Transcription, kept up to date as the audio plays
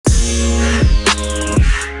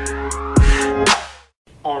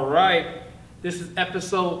This is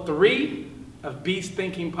episode 3 of Beast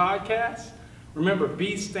Thinking Podcast. Remember,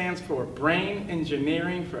 Beast stands for Brain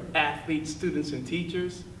Engineering for Athletes, Students, and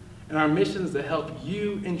Teachers. And our mission is to help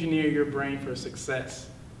you engineer your brain for success.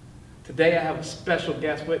 Today I have a special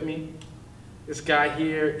guest with me. This guy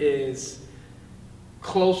here is a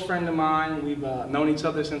close friend of mine. We've known each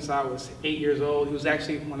other since I was 8 years old. He was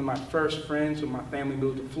actually one of my first friends when my family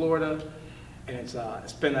moved to Florida. And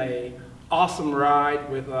it's been an awesome ride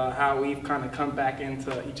with how we've kind of come back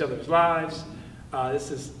into each other's lives. This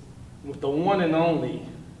is with the one and only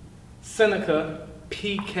Seneca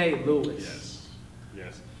P.K. Lewis.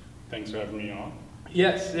 Yes. Thanks for having me on.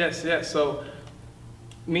 Yes. So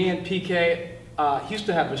me and PK used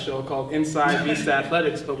to have a show called Inside Beast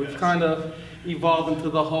Athletics, but we've kind of evolved into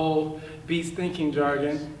the whole Beast Thinking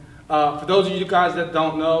jargon. For those of you guys that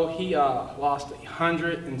don't know, he lost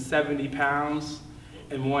 170 pounds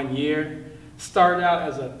in 1 year. Started out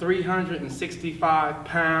as a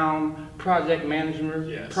 365-pound project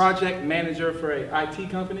manager for an IT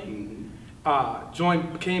company.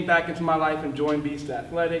 Came back into my life and joined Beast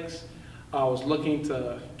Athletics. I was looking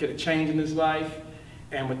to get a change in his life,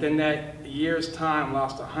 and within that year's time,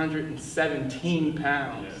 lost 117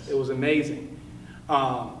 pounds. Yes. It was amazing.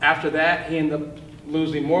 After that, he ended up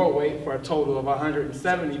losing more weight for a total of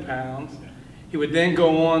 170 pounds. He would then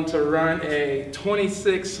go on to run a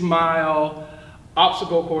 26-mile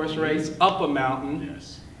obstacle course race up a mountain.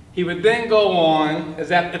 Yes. He would then go on, if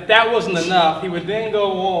that wasn't enough, he would then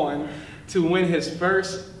go on to win his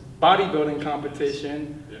first bodybuilding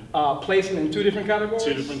competition, placing in 2 different categories?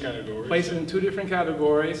 2 different categories. Placing in 2 different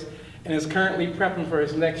categories, and is currently prepping for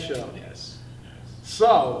his next show. Yes.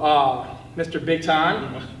 So, Mr. Big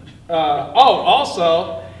Time.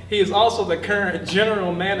 Also, he is also the current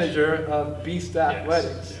general manager of Beast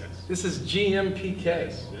Athletics. Yes. This is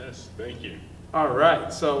GMPK. Yes, thank you. All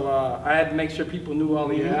right, so I had to make sure people knew all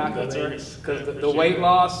the accolades, because the weight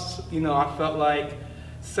loss, I felt like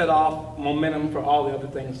set off momentum for all the other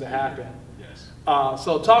things to happen. Yes.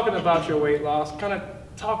 So talking about your weight loss, kind of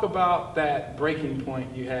talk about that breaking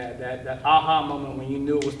point you had, that aha moment when you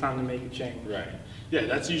knew it was time to make a change. Right. Yeah,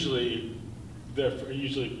 that's usually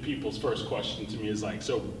people's first question to me is like,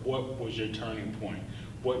 so what was your turning point?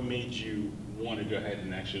 What made you want to go ahead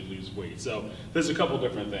and actually lose weight? So there's a couple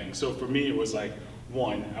different things. So for me, it was like,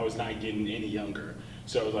 one, I was not getting any younger.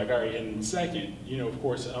 So I was like, all right, and second, of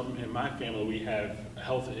course, in my family, we have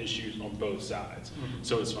health issues on both sides.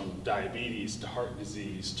 So it's from diabetes to heart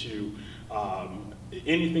disease to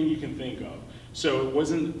anything you can think of. So it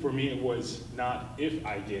wasn't, for me, it was not if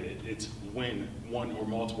I did it, it's when one or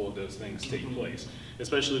multiple of those things take place,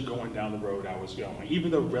 especially going down the road I was going.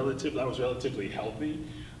 Even though I was relatively healthy,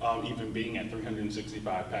 even being at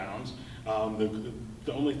 365 pounds,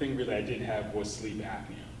 the only thing really I did have was sleep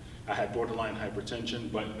apnea. I had borderline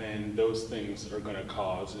hypertension, but then those things are going to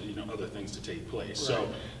cause other things to take place. Right. So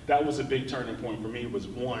that was a big turning point for me. Was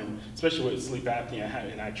one, especially with sleep apnea,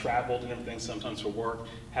 and I traveled and everything sometimes for work,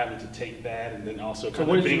 having to take that, and then also. So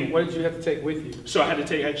what did you have to take with you? So I had to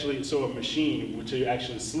take a machine to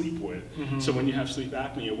actually sleep with. So when you have sleep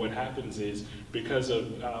apnea, what happens is because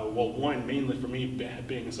of one, mainly for me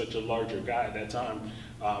being such a larger guy at that time.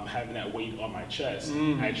 Having that weight on my chest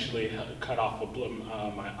actually cut off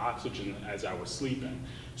my oxygen as I was sleeping.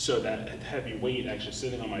 So that heavy weight actually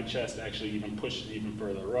sitting on my chest actually even pushed it even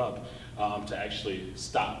further up to actually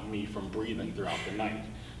stop me from breathing throughout the night.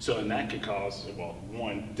 So and that could cause,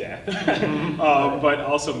 one, death, but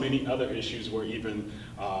also many other issues where even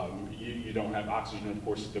you don't have oxygen, of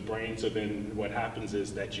course, to the brain. So then what happens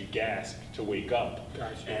is that you gasp to wake up.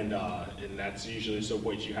 Gotcha. And that's usually, so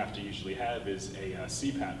what you have to usually have is a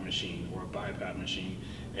CPAP machine or a BiPAP machine,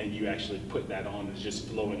 and you actually put that on. It's just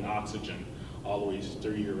flowing oxygen all the way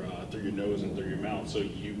through your nose and through your mouth, so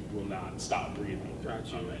you will not stop breathing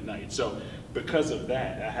at night. So because of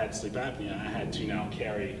that, I had sleep apnea. I had to now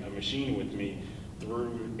carry a machine with me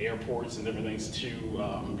through airports and different things to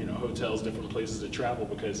hotels, different places to travel,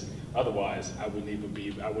 because otherwise I would not be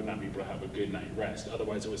able to have a good night rest.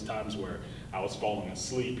 Otherwise, it was times where I was falling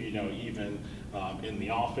asleep. Even in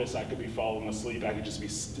the office, I could be falling asleep. I could just be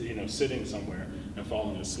sitting somewhere and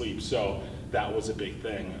falling asleep. So that was a big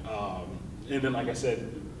thing. And then, like I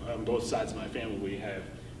said, on both sides of my family, we have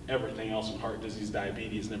everything else from heart disease,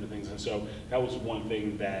 diabetes, and everything. And so that was one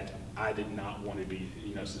thing that I did not want to be,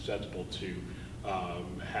 susceptible to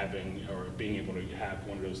having or being able to have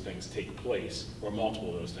one of those things take place, or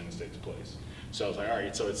multiple of those things take place. So I was like, all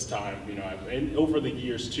right, so it's time. And over the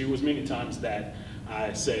years too, was many times that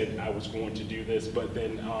I said I was going to do this, but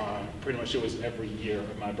then pretty much it was every year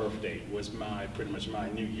of my birthday was pretty much my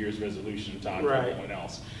New Year's resolution time for everyone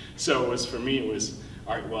else. So it was, for me, it was,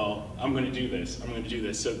 all right, well, I'm going to do this. I'm going to do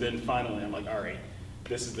this. So then finally I'm like, all right,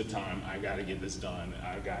 this is the time. I got to get this done.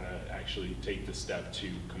 I got to actually take the step to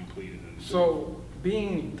complete it. So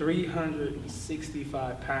being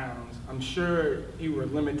 365 pounds, I'm sure you were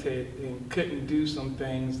limited and couldn't do some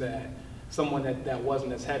things that someone that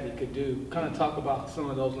wasn't as heavy could do. Kind of talk about some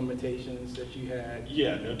of those limitations that you had.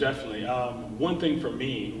 Yeah, no, definitely. One thing for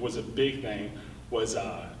me was a big thing was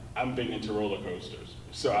I'm big into roller coasters.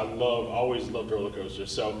 So I always loved roller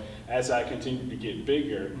coasters. So as I continued to get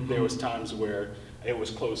bigger, there was times where it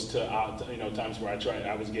was close to, times where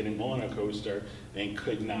I was getting on a coaster and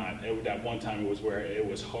could not. That one time it was where it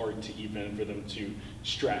was hard to even for them to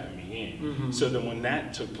strap me in. So then when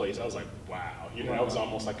that took place, I was like, wow, that was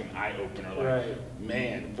almost like an eye opener. Like,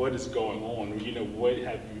 man, what is going on?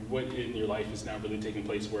 What in your life is now really taking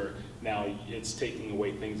place where now it's taking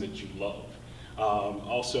away things that you love?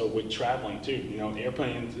 Also with traveling too,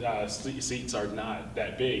 airplane seats are not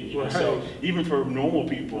that big, so even for normal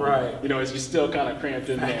people, you're still kind of cramped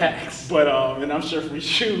in there. But and I'm sure for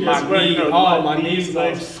you, my knees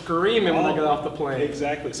are screaming when I get off the plane.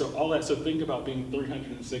 Exactly. So all that. So think about being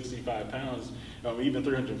 365 pounds, even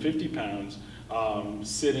 350 pounds,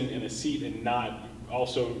 sitting in a seat and not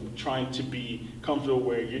also trying to be comfortable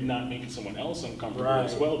where you're not making someone else uncomfortable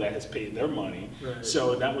as well that has paid their money.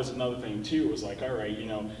 So that was another thing too. It was like, all right,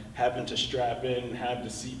 having to strap in, have the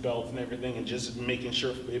seat belt and everything, and just making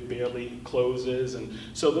sure it barely closes. And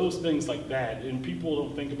so those things like that, and people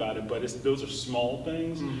don't think about it, but those are small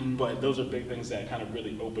things, but those are big things that kind of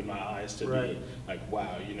really opened my eyes to be like,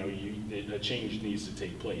 wow, a change needs to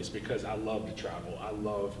take place, because I love to travel. I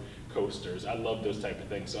love coasters. I love those type of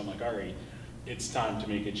things. So I'm like, all right, it's time to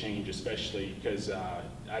make a change, especially because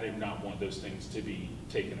I did not want those things to be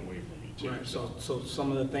taken away from me too. Right. So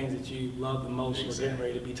some of the things that you love the most were getting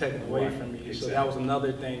ready to be taken away from you. So that was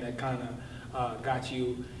another thing that kind of got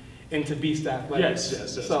you into Beast Athletics.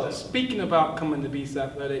 Yes. So speaking about coming to Beast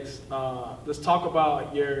Athletics, let's talk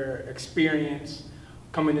about your experience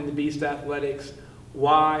coming into Beast Athletics.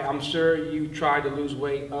 Why? I'm sure you tried to lose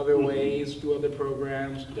weight other ways through other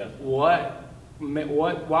programs.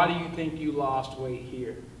 Why do you think you lost weight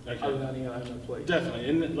here, other than any other place? Definitely,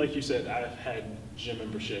 and like you said, I've had gym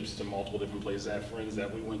memberships to multiple different places. I have friends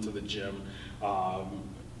that we went to the gym,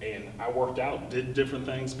 and I worked out, did different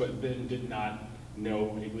things, but then did not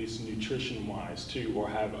know, at least nutrition-wise too, or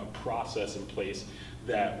have a process in place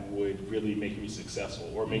that would really make me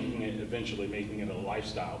successful, or eventually making it a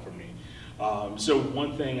lifestyle for me. So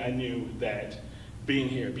one thing I knew that being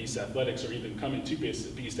here at Beast Athletics, or even coming to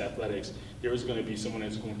Beast Athletics, there was going to be someone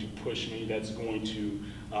that's going to push me, that's going to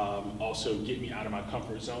also get me out of my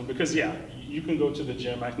comfort zone. Because you can go to the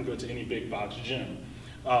gym, I can go to any big box gym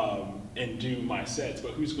and do my sets,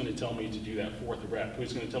 but who's going to tell me to do that fourth rep?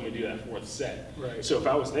 Who's going to tell me to do that fourth set? So if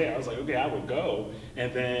I was there, I was like, okay, I would go,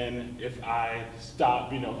 and then if I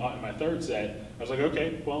stopped, on my third set, I was like,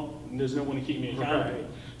 okay, well, there's no one to keep me accountable.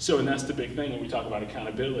 So, and that's the big thing when we talk about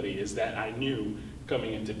accountability, is that I knew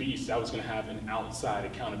coming into Beast, I was going to have an outside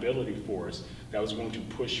accountability force that was going to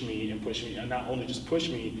push me, and not only just push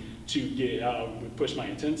me to get push my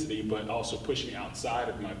intensity, but also push me outside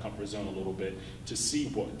of my comfort zone a little bit to see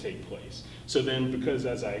what would take place. So then, because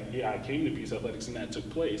as I came to Beast Athletics and that took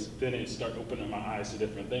place, then it started opening my eyes to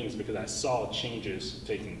different things, because I saw changes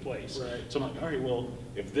taking place. So I'm like, all right, well,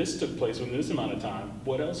 if this took place within this amount of time,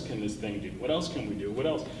 what else can this thing do? What else can we do? What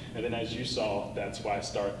else? And then, as you saw, that's why I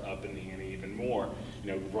started upping the ante even more.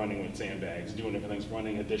 Running with sandbags, doing different things,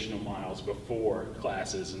 running additional miles before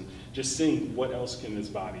classes, and just seeing what else can this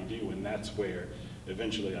body do. And that's where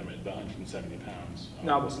eventually I'm at the 170 pounds.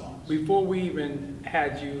 Now, before we even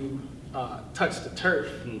had you touch the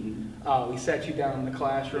turf, we sat you down in the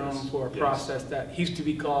classroom for a process that used to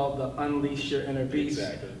be called the Unleash Your Inner Beast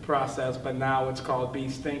process, but now it's called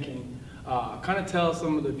Beast Thinking. Kind of tell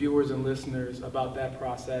some of the viewers and listeners about that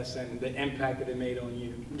process and the impact that it made on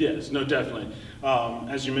you. Yes, no, definitely.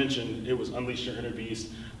 As you mentioned, it was Unleash Your Inner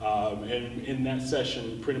Beast, and in that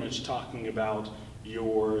session, pretty much talking about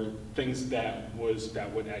your things that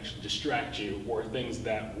would actually distract you, or things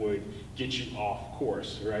that would get you off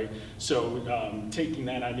course, right? So taking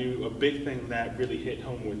that, I knew a big thing that really hit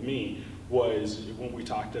home with me was when we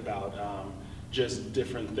talked about just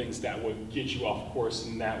different things that would get you off course,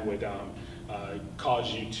 and that would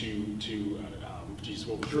cause you to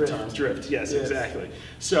what was the term? Drift, yes, exactly.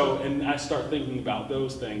 So, and I start thinking about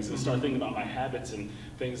those things, and start thinking about my habits and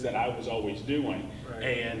things that I was always doing,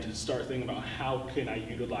 and start thinking about how can I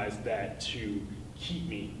utilize that to keep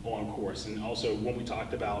me on course. And also when we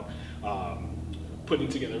talked about putting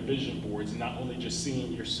together vision boards, and not only just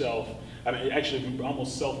seeing yourself, I mean, actually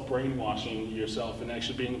almost self-brainwashing yourself and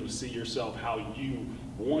actually being able to see yourself how you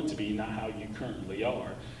want to be, not how you currently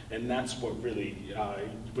are. And that's what really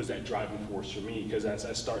was that driving force for me, because as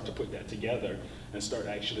I start to put that together and start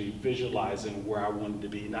actually visualizing where I wanted to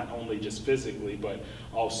be, not only just physically, but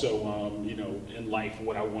also, you know, in life,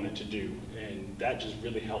 what I wanted to do. And that just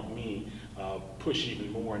really helped me push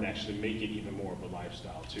even more and actually make it even more of a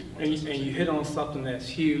lifestyle too. And you hit on something that's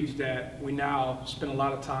huge that we now spend a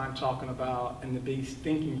lot of time talking about in the Beast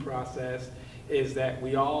thinking process, is that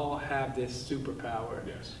we all have this superpower.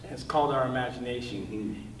 Yes. And it's called our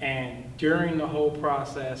imagination. And during the whole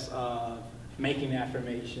process of making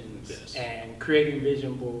affirmations, yes, and creating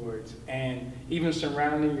vision boards, and even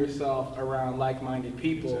surrounding yourself around like-minded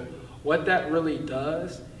people, exactly, what that really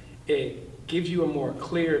does, it gives you a more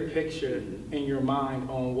clear picture in your mind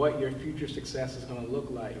on what your future success is going to look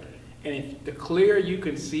like. And if the clearer you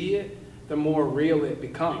can see it, the more real it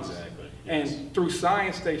becomes. Exactly. Yes. And through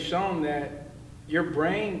science, they've shown that your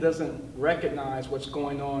brain doesn't recognize what's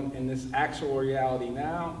going on in this actual reality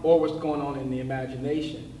now or what's going on in the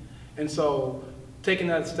imagination. And so taking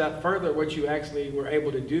that a step further, what you actually were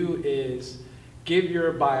able to do is give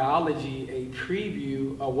your biology a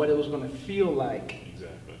preview of what it was going to feel like,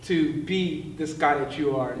 exactly, to be this guy that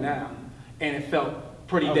you are now. And it felt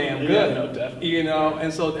pretty damn good. No, definitely. You know,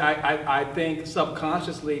 and so I think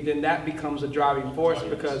subconsciously then that becomes a driving force, yes,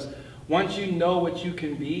 because once you know what you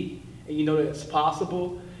can be, and you know that it's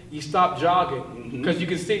possible, you stop jogging, because you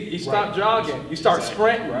can see, you stop jogging, you start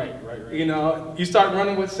sprinting, right. You know, you start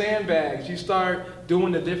running with sandbags, you start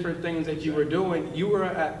doing the different things that you were doing. You were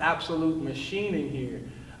an absolute machine in here.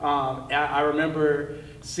 I remember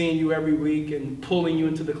seeing you every week and pulling you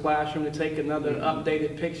into the classroom to take another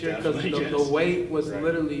updated picture, because the weight was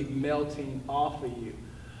literally melting off of you.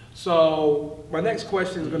 So my next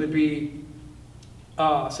question is going to be,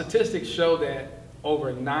 statistics show that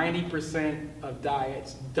over 90% of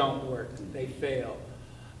diets don't work, they fail.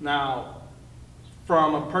 Now,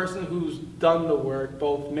 from a person who's done the work,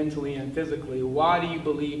 both mentally and physically, why do you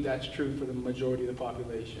believe that's true for the majority of the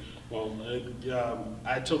population? Well,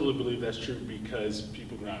 I totally believe that's true because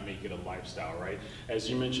people do not make it a lifestyle, right? As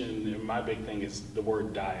you mentioned, my big thing is the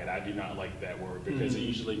word diet. I do not like that word because it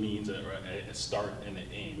usually means a start and an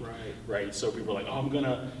end, right? So people are like, oh, I'm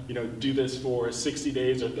gonna, you know, do this for 60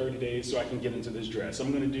 days or 30 days so I can get into this dress.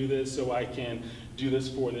 I'm gonna do this so I can do this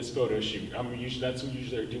for this photo shoot. That's what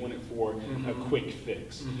usually they're doing it for, a quick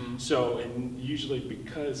fix. So, and usually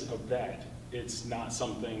because of that, it's not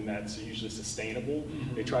something that's usually sustainable.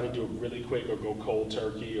 They try to do it really quick or go cold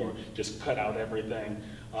turkey or just cut out everything.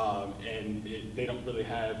 And they don't really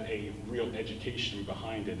have a real education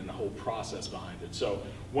behind it and a whole process behind it. So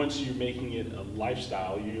once you're making it a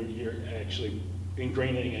lifestyle, you're actually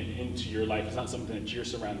ingraining it into your life. It's not something that you're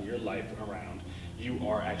surrounding your life around. You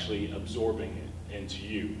are actually absorbing it into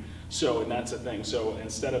you. So, and that's the thing. So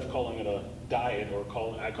instead of calling it a diet or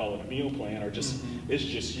I call it a meal plan, or just it's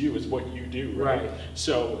just you, it's what you do, right?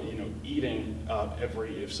 So, you know, eating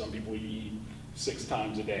if some people eat 6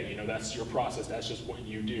 times a day, you know, that's your process, that's just what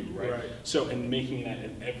you do, right? So in making that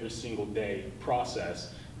an every single day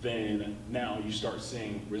process, then now you start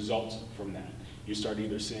seeing results from that. You start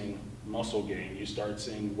either seeing muscle gain, you start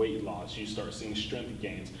seeing weight loss, you start seeing strength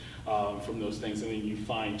gains from those things, and then you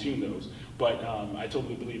fine tune those. But I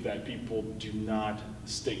totally believe that people do not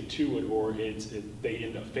stick to it, or they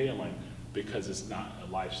end up failing because it's not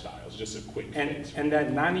a lifestyle, it's just a quick fix. And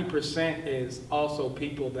that 90% is also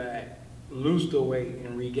people that lose the weight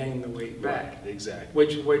and regain the weight back. Right, exactly.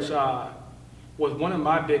 Which was one of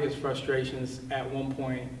my biggest frustrations at one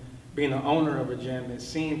point, being the owner of a gym, is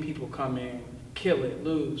seeing people come in, kill it,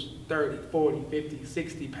 lose 30, 40, 50,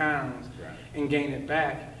 60 pounds, and gain it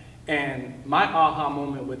back. And my aha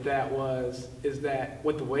moment with that is that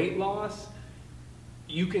with the weight loss,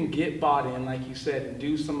 you can get bought in, like you said, and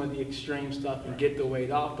do some of the extreme stuff and get the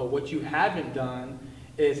weight off. But what you haven't done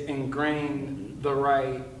is ingrain the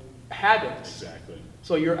right habits. Exactly.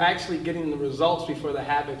 So you're actually getting the results before the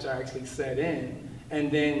habits are actually set in.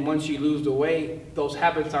 And then once you lose the weight, those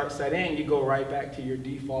habits aren't set in, you go right back to your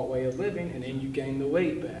default way of living, and then you gain the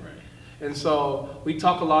weight back. And so we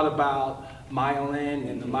talk a lot about myelin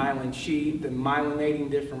and the myelin sheath and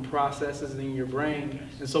myelinating different processes in your brain.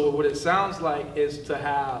 And so what it sounds like is to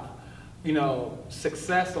have, you know,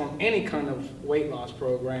 success on any kind of weight loss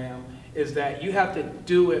program is that you have to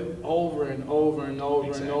do it over and over and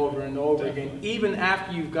over and over and over again, even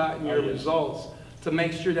after you've gotten your results, to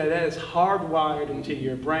make sure that that is hardwired into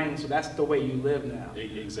your brain, so that's the way you live now.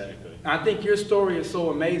 Exactly. And I think your story is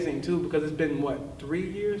so amazing too, because it's been what,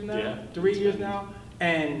 3 years now? Yeah. 3 years now?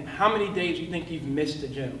 And how many days do you think you've missed the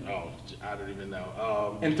gym? Oh, I don't even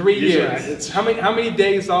know. In 3 usually years. How many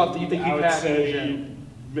days off do you think I you've would had in the say gym?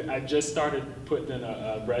 I just started putting in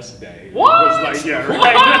a rest day. What? It was like, yeah,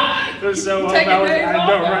 right. So Taking days I off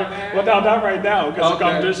know, now, right? man. Well, no, not right now because Okay.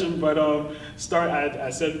 of competition. But I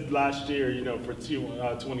said last year, for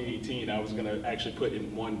 2018, I was gonna actually put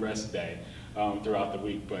in one rest day throughout the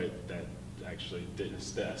week, but that actually didn't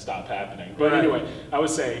stop happening. But Right. anyway, I would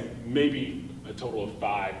say maybe a total of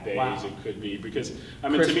 5 days. Wow. It could be because to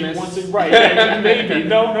me Christmas? maybe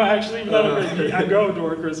no, actually no. I go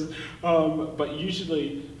during Christmas, but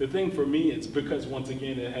usually the thing for me, it's because once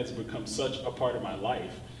again it has become such a part of my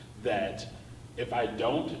life that if I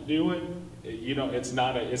don't do it, it's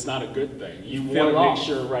not a good thing. You feel want to make lost.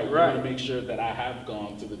 sure, right? You Right. want to make sure that I have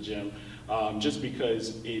gone to the gym, just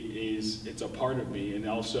because it's a part of me, and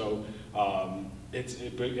also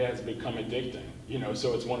it has become addicting.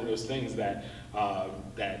 So it's one of those things that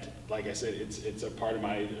like I said, it's a part of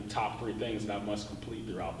my top 3 things that I must complete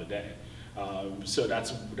throughout the day. So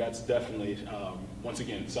that's definitely once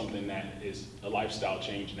again something that is a lifestyle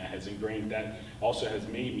change, and that has ingrained, that also has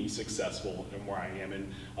made me successful in where I am,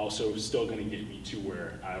 and also still going to get me to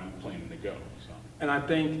where I'm planning to go. So. And I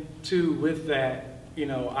think too, with that,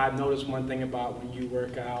 I've noticed one thing about when you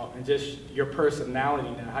work out and just your personality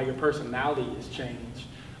now, how your personality has changed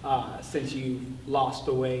since you've lost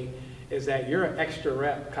the weight, is that you're an extra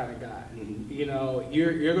rep kind of guy. Mm-hmm.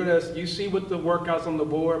 You see what the workouts on the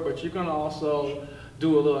board, but you're gonna also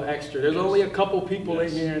do a little extra. There's only a couple people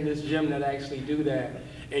in here in this gym that actually do that,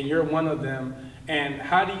 and you're one of them. And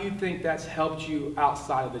how do you think that's helped you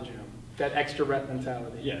outside of the gym, that extra rep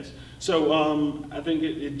mentality? Yes. So I think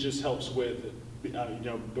it just helps with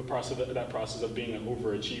the process of being an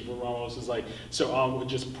overachiever almost. Is like, so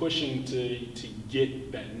just pushing to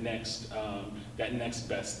get that next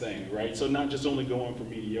best thing, right? So not just only going for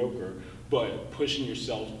mediocre, but pushing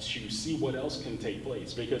yourself to see what else can take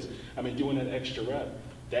place. Because doing that extra rep,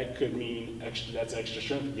 that could mean extra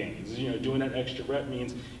strength gains. Doing that extra rep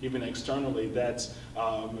means even externally, that's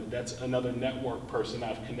another network person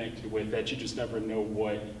I've connected with that you just never know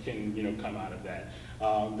what can come out of that.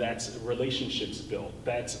 That's relationships built.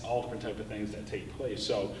 That's all different type of things that take place.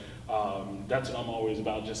 So that's what I'm always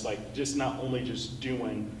about. Just not only just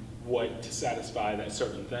doing what to satisfy that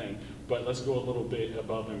certain thing, but let's go a little bit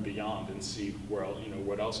above and beyond and see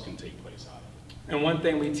what else can take place out of it. And one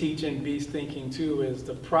thing we teach in Beast Thinking too is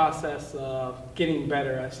the process of getting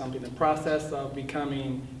better at something, the process of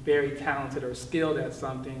becoming very talented or skilled at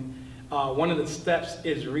something. One of the steps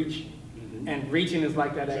is reaching. Mm-hmm. And reaching is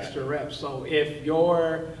like that extra rep. So if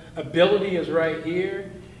your ability is right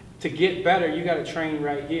here, to get better, you got to train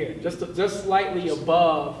right here, just slightly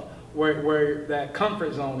above where that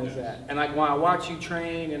comfort zone is at. And like when I watch you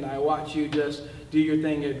train and I watch you just do your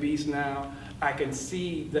thing at Beast now, I can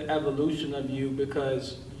see the evolution of you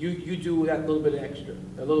because you do that little bit extra,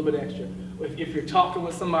 a little bit extra. If you're talking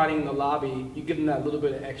with somebody in the lobby, you give them that little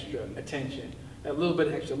bit of extra attention, that little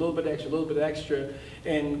bit extra, a little bit extra, a little bit extra,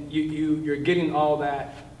 and you're getting all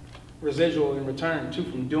that residual in return too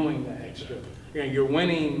from doing that extra. You're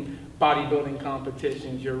winning bodybuilding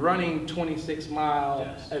competitions, you're running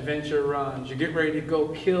 26-mile adventure runs, you get ready to go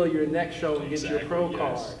kill your next show and get your pro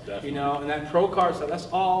card, and that pro card, so that's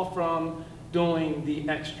all from doing the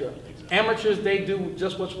extra. Exactly. Amateurs, they do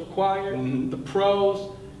just what's required. Mm-hmm. The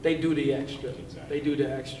pros, they do the extra. Exactly. They do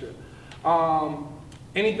the extra.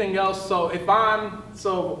 Anything else? So if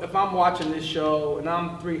I'm watching this show and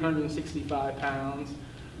I'm 365 pounds,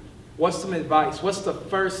 what's some advice?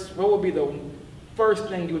 What would be the first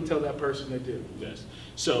thing you would tell that person to do? Yes.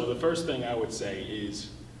 So the first thing I would say is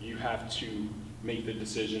you have to make the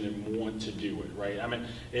decision and want to do it, right?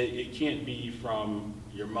 It can't be from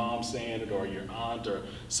your mom saying it or your aunt or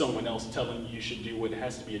someone else telling you should do it. It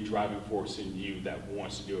has to be a driving force in you that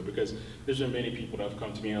wants to do it, because there's been many people that have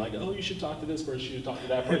come to me and are like, oh, you should talk to this person, you should talk to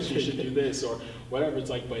that person, you should do this or whatever. It's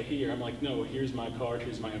like, but here, I'm like, no, here's my card,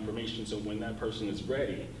 here's my information. So when that person is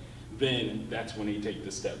ready, then that's when you take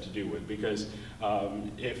the step to do it. Because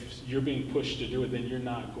if you're being pushed to do it, then you're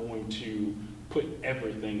not going to put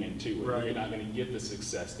everything into it. Right. You're not going to get the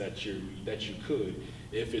success that you could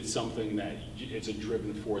if it's something that it's a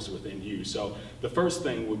driven force within you. So the first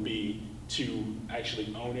thing would be to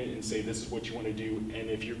actually own it and say this is what you want to do, and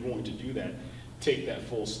if you're going to do that, take that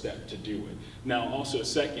full step to do it. Now also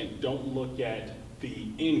second, don't look at the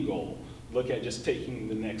end goal, look at just taking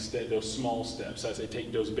the next step, those small steps. I say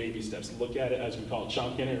take those baby steps. Look at it as we call it,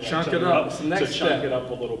 chunking it. Right? Chunk it up. It's the next so chunk step. it up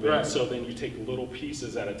a little bit. Right. So then you take little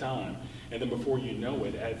pieces at a time. And then before you know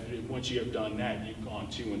it, once you have done that, you've gone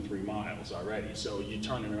 2 and 3 miles already. So you're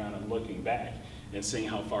turning around and looking back and seeing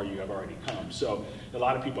how far you have already come. So a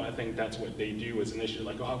lot of people, I think that's what they do is initially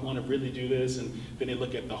like, oh, I want to really do this, and then they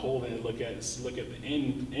look at the whole and they look at the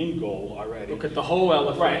end goal already. Look at the whole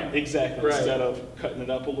elephant. Right, exactly. Right. Instead of cutting it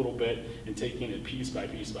up a little bit and taking it piece by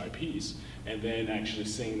piece by piece, and then actually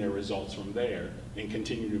seeing their results from there and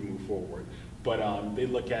continue to move forward. But they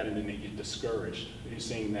look at it and they get discouraged. You're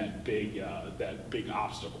seeing that big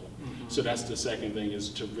obstacle. Mm-hmm. So that's the second thing, is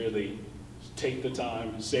to really take the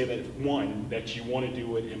time, say that one, that you want to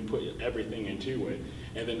do it and put everything into it.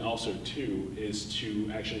 And then also 2 is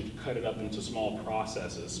to actually cut it up into small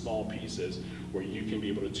processes, small pieces, where you can be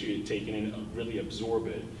able to take it in, really absorb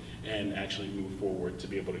it, and actually move forward to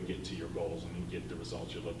be able to get to your goals and get the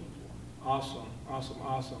results you're looking for. Awesome, awesome,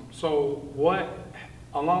 awesome. So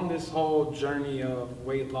along this whole journey of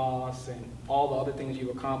weight loss and all the other things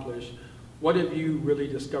you've accomplished, what have you really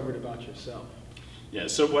discovered about yourself? Yeah,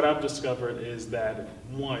 so what I've discovered is that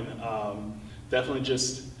one, definitely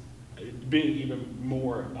just being even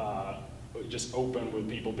more just open with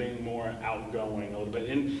people, being more outgoing a little bit.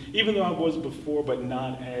 And even though I was before, but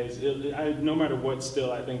not as, no matter what,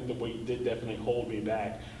 still I think the weight did definitely hold me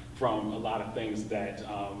back from a lot of things that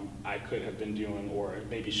I could have been doing, or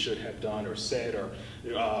maybe should have done or said,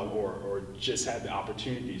 or just had the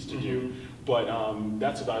opportunities to do. But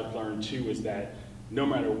that's what I've learned too, is that no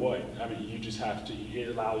matter what, I mean, you just have to, it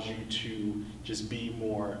allows you to just be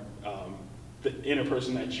more, the inner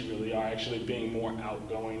person that you really are, actually being more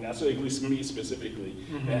outgoing. That's what, at least me specifically,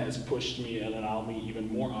 has pushed me and allowed me even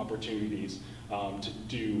more opportunities to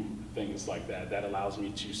do things like that. That allows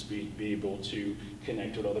me to speak, be able to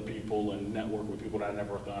connect with other people and network with people that I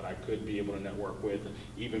never thought I could be able to network with,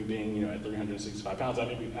 even being, at 365 pounds.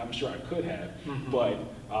 I'm sure I could have, but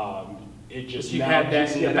it just, you had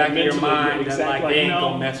that in the back of your mind, exactly, that like, they ain't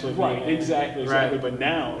gonna mess with me. Right, exactly. Right. But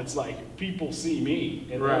now it's like people see me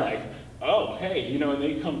and they're like, oh, hey, and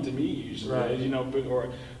they come to me usually, right.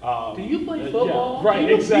 or do you play football? Yeah, right,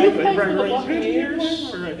 exactly. Do you play for the right.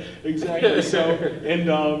 Buccaneers? Right, exactly. So,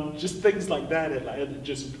 and just things like that, it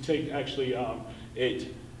just take actually, it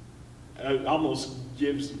almost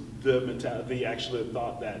gives the mentality, actually the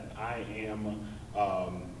thought that I am,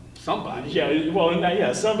 somebody. Yeah, well,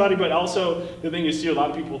 yeah, somebody, but also the thing is too, a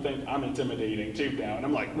lot of people think I'm intimidating too now, and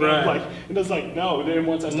I'm like, no, right. And it's like, no, then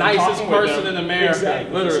once I start nicest talking with person them, in America,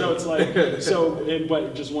 exactly. literally. So it's like,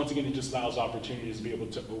 but just once again, it just allows opportunities to be able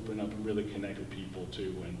to open up and really connect with people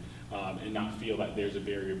too, and not feel like there's a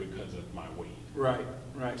barrier because of my weight. Right,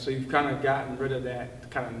 right. So you've kind of gotten rid of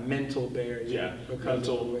that kind of mental barrier because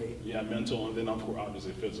of the weight. Yeah, mental, and then of course,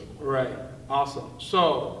 obviously physical. Right, awesome.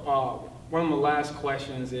 So, one of my last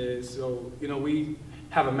questions is, so, we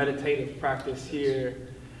have a meditative practice here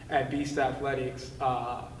at Beast Athletics.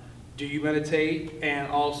 Do you meditate? And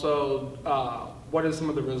also, what are some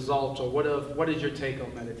of the results, or what is your take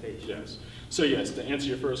on meditation? Yes. So yes, to answer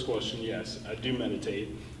your first question, yes, I do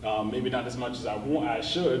meditate. Maybe not as much as I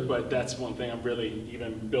should, but that's one thing I'm really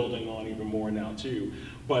even building on even more now too.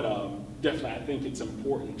 But definitely, I think it's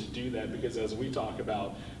important to do that, because as we talk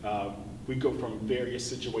about, we go from various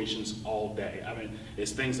situations all day. I mean,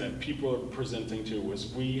 it's things that people are presenting to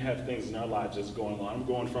us. We have things in our lives that's going on. I'm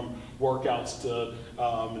going from workouts to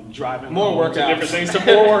driving more workouts to different things, to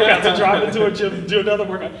more workouts, to driving to a gym, do another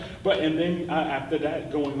workout. And then after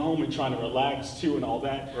that, going home and trying to relax too and all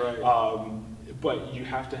that. Right. But you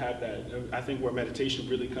have to have that. I think where meditation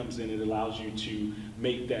really comes in, it allows you to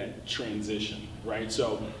make that transition, right?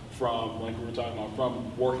 So from, like we were talking about,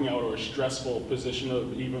 from working out or a stressful position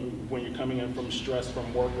of even when you're coming in from stress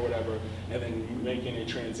from work or whatever, and then making a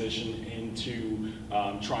transition into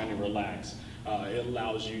trying to relax. It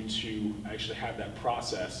allows you to actually have that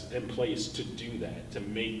process in place to do that, to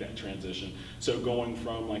make that transition. So going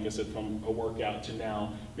from, like I said, from a workout to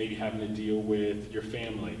now maybe having to deal with your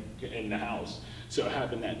family in the house. So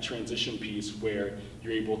having that transition piece where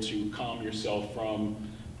you're able to calm yourself from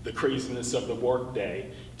the craziness of the work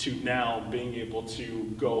day to now being able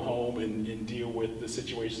to go home and deal with the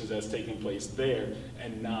situations that's taking place there,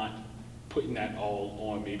 and not putting that all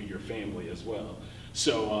on maybe your family as well.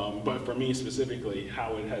 So, but for me specifically,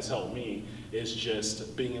 how it has helped me is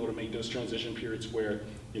just being able to make those transition periods where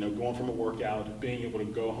going from a workout, being able to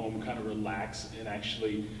go home, kind of relax, and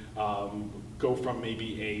actually go from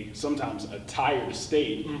maybe sometimes a tired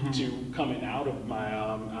state to coming out of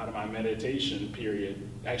my meditation period,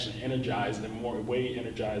 actually energized and way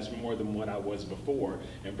energized more than what I was before,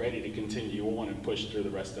 and ready to continue on and push through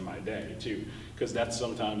the rest of my day too. Because that's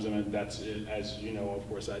sometimes, that's, as you know, of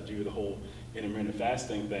course, I do the whole intermittent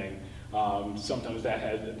fasting thing. Sometimes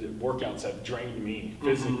workouts have drained me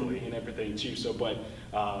physically and everything too. So, but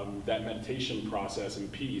that meditation process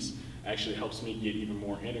and peace actually helps me get even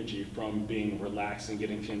more energy from being relaxed and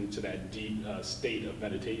getting into that deep state of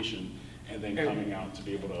meditation, and then coming out to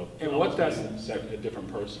be able to and what that's a different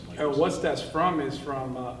person. Like and what that's from is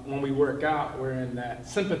from when we work out, we're in that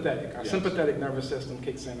sympathetic. Our sympathetic nervous system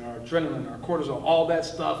kicks in, our adrenaline, our cortisol, all that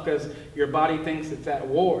stuff, because your body thinks it's at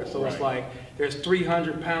war. So it's like there's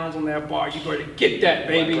 300 pounds on that bar. You better get that,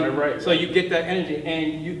 baby. So you get that energy,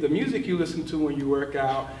 and the music you listen to when you work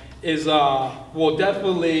out is will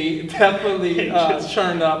definitely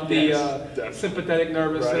churn up the sympathetic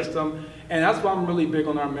nervous system. And that's why I'm really big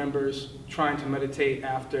on our members trying to meditate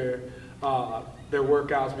after their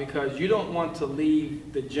workouts, because you don't want to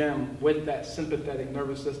leave the gym with that sympathetic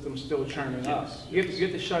nervous system still churning up. You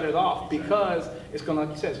have to shut it off, because it's going to,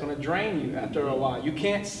 like you said, it's going to drain you after a while. You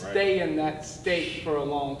can't stay in that state for a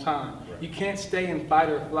long time. You can't stay in fight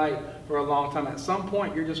or flight for a long time. At some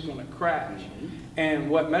point, you're just going to crash. And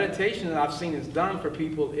what meditation that I've seen has done for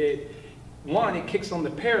people, it kicks on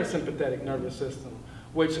the parasympathetic nervous system,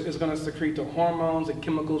 which is going to secrete the hormones and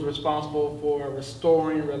chemicals responsible for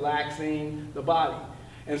restoring, relaxing the body.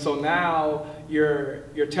 And so now you're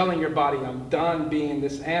telling your body, I'm done being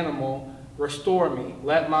this animal, restore me,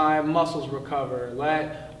 let my muscles recover,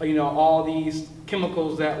 let all these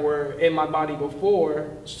chemicals that were in my body before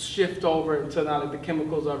shift over to now the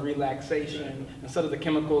chemicals of relaxation instead of the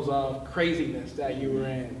chemicals of craziness that you were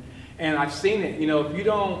in. And I've seen it. If you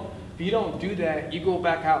don't do that, you go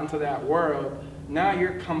back out into that world. Now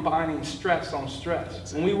you're combining stress on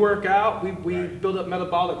stress. When we work out, we build up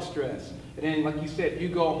metabolic stress. And then, like you said, if you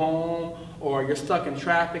go home or you're stuck in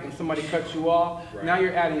traffic and somebody cuts you off, now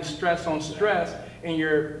you're adding stress on stress, and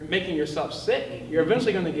you're making yourself sick. You're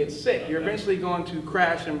eventually going to get sick. You're eventually going to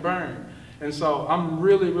crash and burn. And so I'm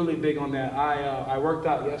really, really big on that. I worked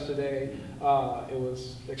out yesterday. It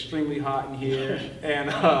was extremely hot in here, and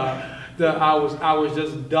I was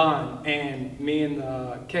just done. And me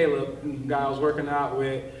and Caleb, the guy I was working out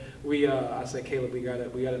with, I said, Caleb, we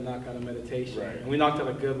gotta knock out a meditation. And we knocked out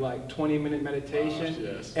a good 20-minute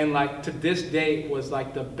meditation. And to this day was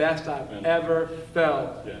the best I've ever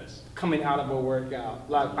felt coming out of a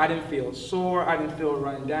workout. I didn't feel sore, I didn't feel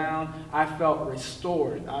run down, I felt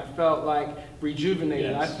restored, I felt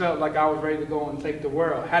rejuvenated, I felt like I was ready to go and take the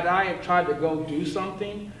world. Had I have tried to go do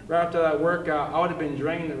something right after that workout, I would have been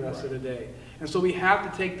drained the rest of the day. And so we have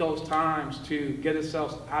to take those times to get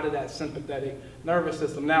ourselves out of that sympathetic nervous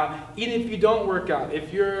system. Now, even if you don't work out,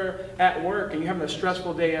 if you're at work and you're having a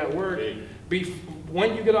stressful day at work,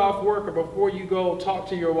 when you get off work or before you go talk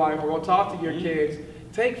to your wife or go talk to your kids,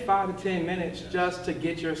 take 5 to 10 minutes just to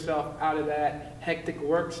get yourself out of that hectic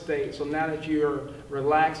work state. So now that you're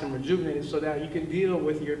relaxed and rejuvenated, so that you can deal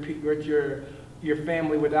with your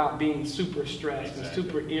family without being super stressed and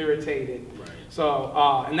super irritated. So,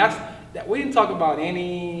 and we didn't talk about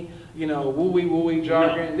any, woo-wee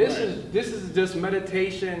jargon. This is just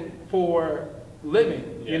meditation for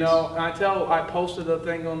living. And I posted a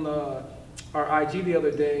thing on our IG the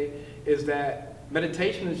other day, is that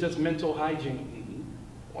meditation is just mental hygiene.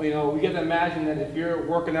 We got to imagine that if you're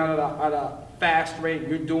working out at a fast rate,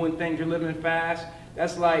 you're doing things, you're living fast,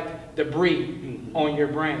 that's like debris on your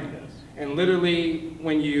brain. And literally,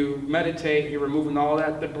 when you meditate, you're removing all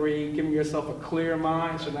that debris, giving yourself a clear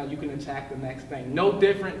mind, so now you can attack the next thing. No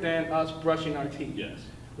different than us brushing our teeth.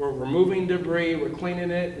 We're removing debris, we're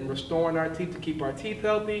cleaning it, and restoring our teeth to keep our teeth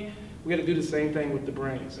healthy. We got to do the same thing with the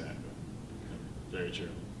brain. Very true.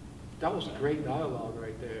 That was great dialogue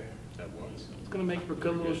right there. That was. It's going to make for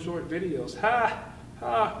good little short videos.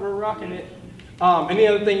 We're rocking it. Any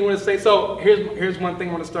other thing you want to say? So here's one thing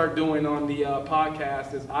I want to start doing on the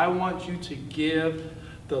podcast is I want you to give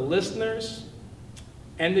the listeners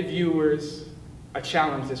and the viewers a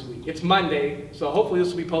challenge this week. It's Monday, so hopefully this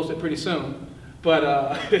will be posted pretty soon. But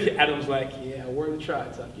Adam's like, yeah, word to try,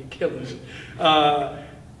 Tuck. You're killing it.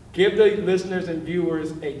 Give the listeners and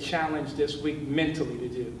viewers a challenge this week mentally to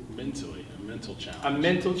do. Mentally, a mental challenge. A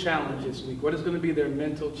mental challenge this week. What is going to be their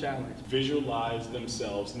mental challenge? Visualize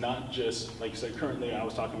themselves, not just, like I said, currently I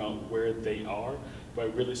was talking about where they are,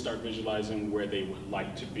 but really start visualizing where they would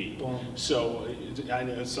like to be. Boom. So I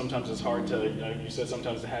know sometimes it's hard to, you said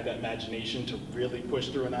sometimes to have that imagination to really push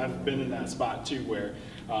through, and I've been in that spot too where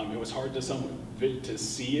it was hard to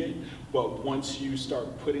see it, but once you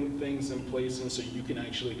start putting things in place and so you can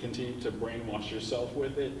actually continue to brainwash yourself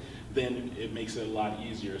with it, then it makes it a lot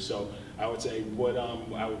easier. So I would say what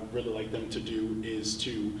I would really like them to do is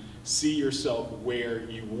to see yourself where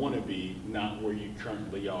you want to be, not where you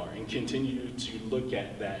currently are, and continue to look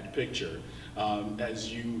at that picture.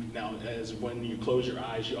 As when you close your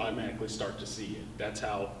eyes, you automatically start to see it. That's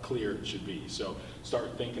how clear it should be. So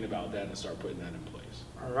start thinking about that and start putting that in place.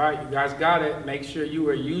 All right, you guys got it. Make sure you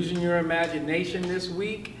are using your imagination this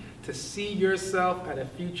week to see yourself at a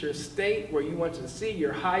future state where you want to see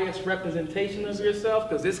your highest representation of yourself,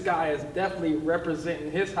 because this guy is definitely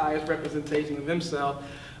representing his highest representation of himself.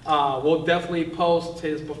 We'll definitely post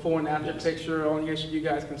his before and after picture on here so you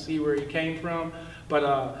guys can see where he came from.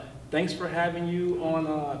 But thanks for having you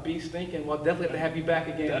on Beast Thinking. We'll definitely have to have you back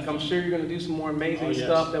again. I'm sure you're going to do some more amazing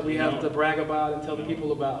stuff that we have to brag about and tell the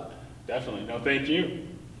people about. Definitely. No, thank you.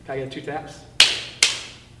 Can I get 2 taps?